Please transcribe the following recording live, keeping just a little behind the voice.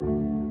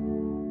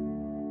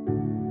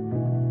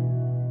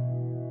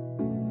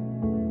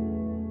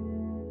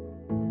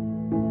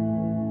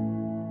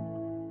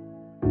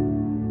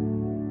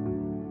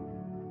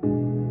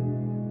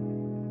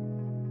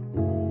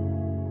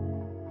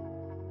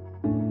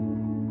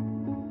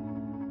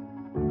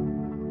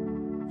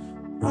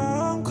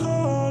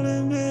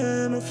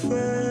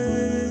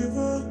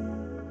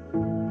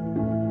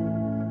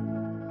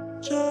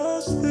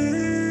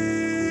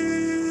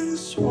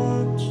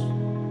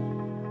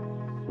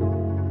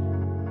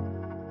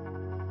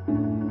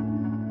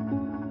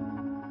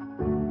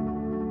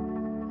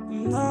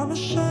I'm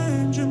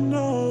ashamed, you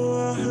know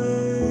I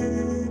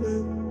hate it.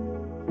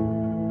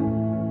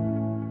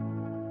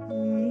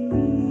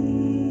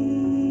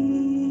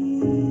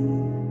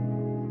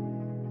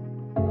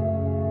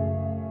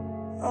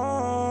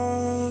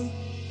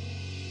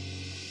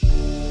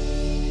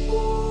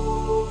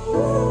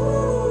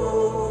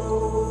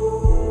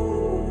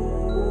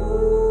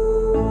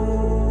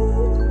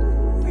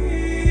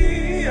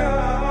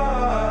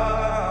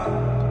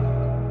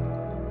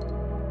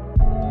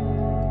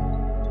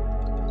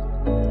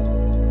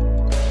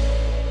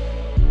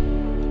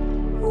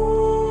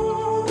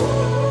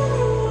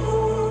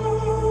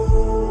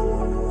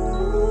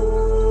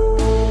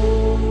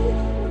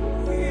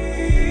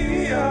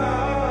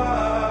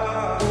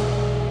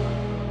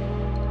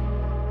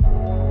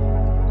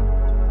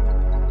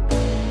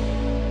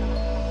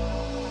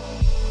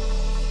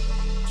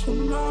 So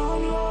now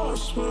I'm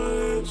lost, but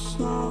it's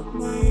not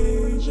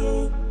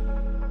major.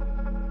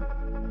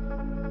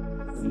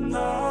 And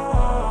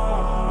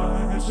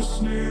I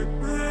just need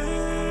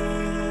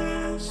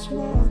this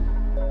one.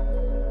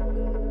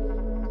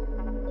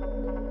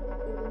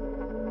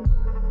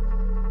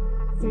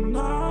 And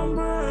I'm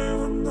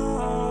brave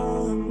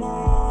enough in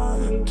my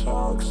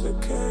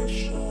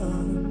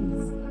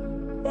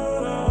intoxication,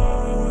 but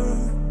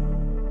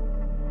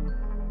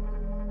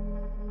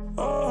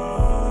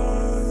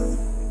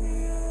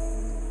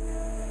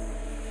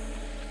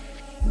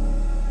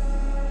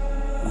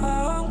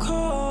I'm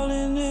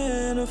calling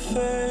in a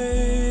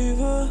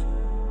favor,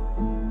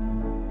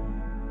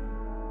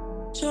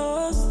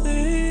 just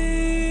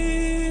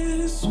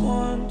this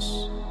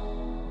once.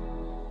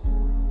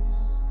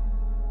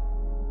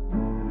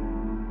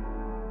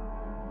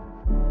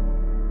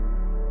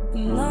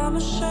 And I'm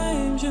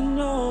ashamed, you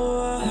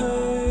know I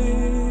hurt.